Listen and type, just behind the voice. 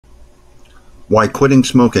Why quitting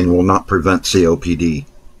smoking will not prevent COPD.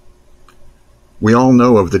 We all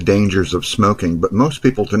know of the dangers of smoking, but most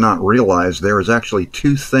people do not realize there is actually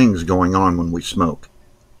two things going on when we smoke.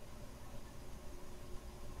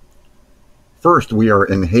 First, we are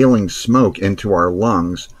inhaling smoke into our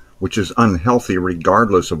lungs, which is unhealthy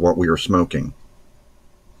regardless of what we are smoking.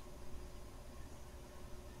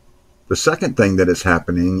 The second thing that is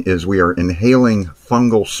happening is we are inhaling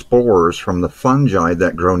fungal spores from the fungi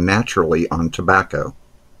that grow naturally on tobacco.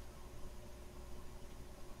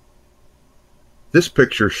 This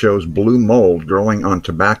picture shows blue mold growing on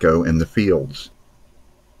tobacco in the fields.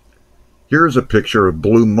 Here is a picture of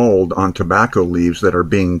blue mold on tobacco leaves that are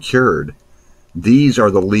being cured. These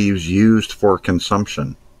are the leaves used for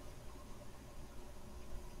consumption.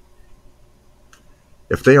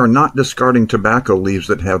 If they are not discarding tobacco leaves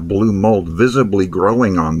that have blue mold visibly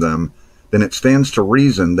growing on them, then it stands to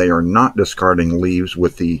reason they are not discarding leaves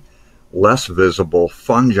with the less visible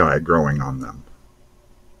fungi growing on them.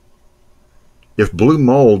 If blue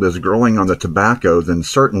mold is growing on the tobacco, then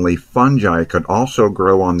certainly fungi could also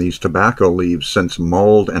grow on these tobacco leaves, since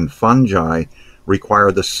mold and fungi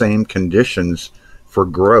require the same conditions for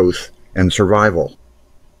growth and survival.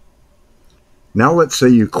 Now let's say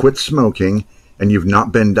you quit smoking and you've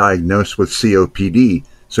not been diagnosed with COPD,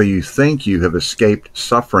 so you think you have escaped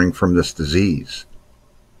suffering from this disease.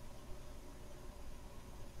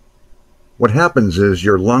 What happens is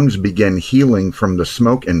your lungs begin healing from the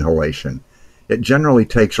smoke inhalation. It generally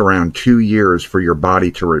takes around 2 years for your body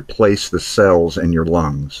to replace the cells in your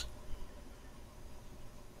lungs.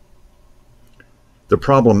 The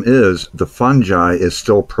problem is the fungi is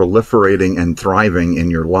still proliferating and thriving in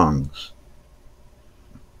your lungs.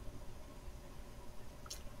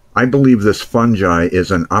 I believe this fungi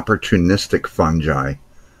is an opportunistic fungi.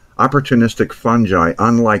 Opportunistic fungi,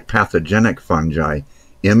 unlike pathogenic fungi,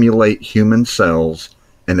 emulate human cells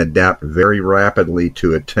and adapt very rapidly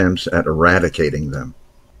to attempts at eradicating them.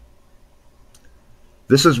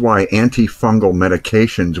 This is why antifungal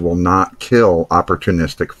medications will not kill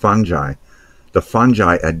opportunistic fungi. The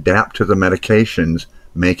fungi adapt to the medications,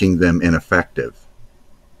 making them ineffective.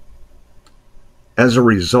 As a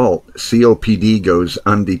result, COPD goes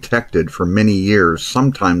undetected for many years,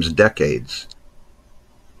 sometimes decades.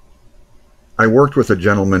 I worked with a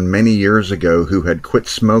gentleman many years ago who had quit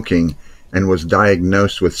smoking and was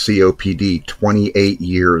diagnosed with COPD 28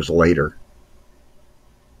 years later.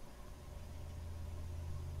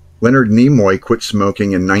 Leonard Nimoy quit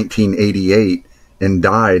smoking in 1988 and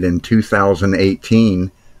died in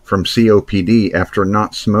 2018 from COPD after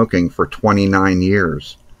not smoking for 29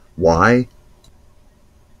 years. Why?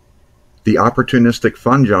 The opportunistic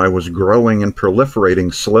fungi was growing and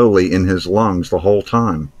proliferating slowly in his lungs the whole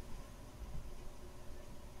time.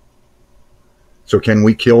 So can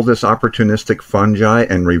we kill this opportunistic fungi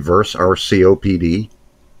and reverse our COPD?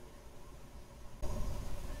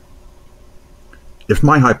 If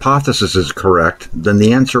my hypothesis is correct, then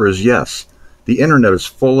the answer is yes. The internet is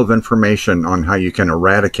full of information on how you can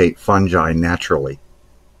eradicate fungi naturally.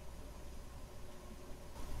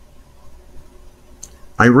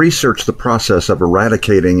 I researched the process of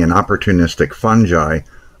eradicating an opportunistic fungi,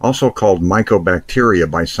 also called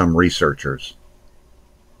mycobacteria by some researchers.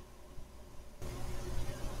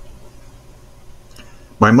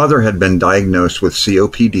 My mother had been diagnosed with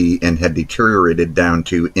COPD and had deteriorated down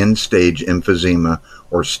to end-stage emphysema,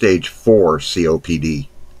 or stage 4 COPD.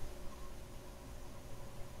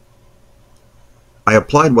 I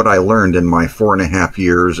applied what I learned in my 4.5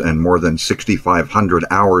 years and more than 6,500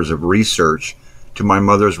 hours of research to my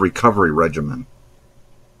mother's recovery regimen.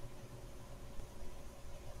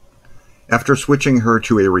 After switching her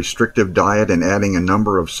to a restrictive diet and adding a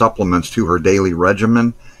number of supplements to her daily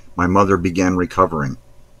regimen, my mother began recovering.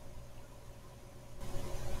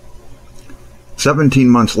 17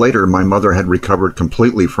 months later, my mother had recovered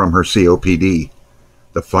completely from her COPD.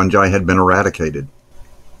 The fungi had been eradicated.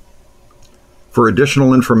 For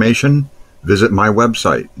additional information, visit my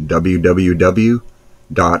website,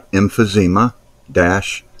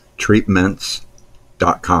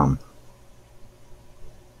 www.emphysema-treatments.com.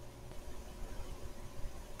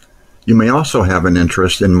 You may also have an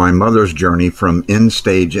interest in my mother's journey from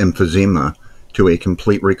end-stage emphysema to a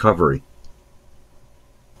complete recovery.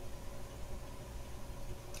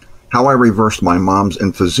 How I Reversed My Mom's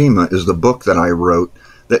Emphysema is the book that I wrote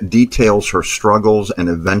that details her struggles and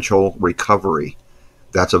eventual recovery.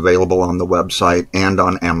 That's available on the website and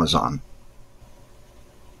on Amazon.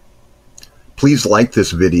 Please like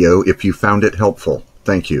this video if you found it helpful.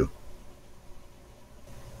 Thank you.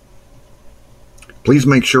 Please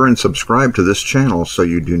make sure and subscribe to this channel so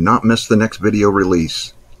you do not miss the next video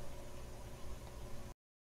release.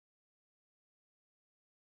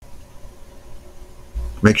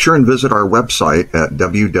 Make sure and visit our website at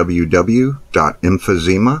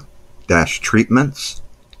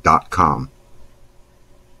www.emphysema-treatments.com.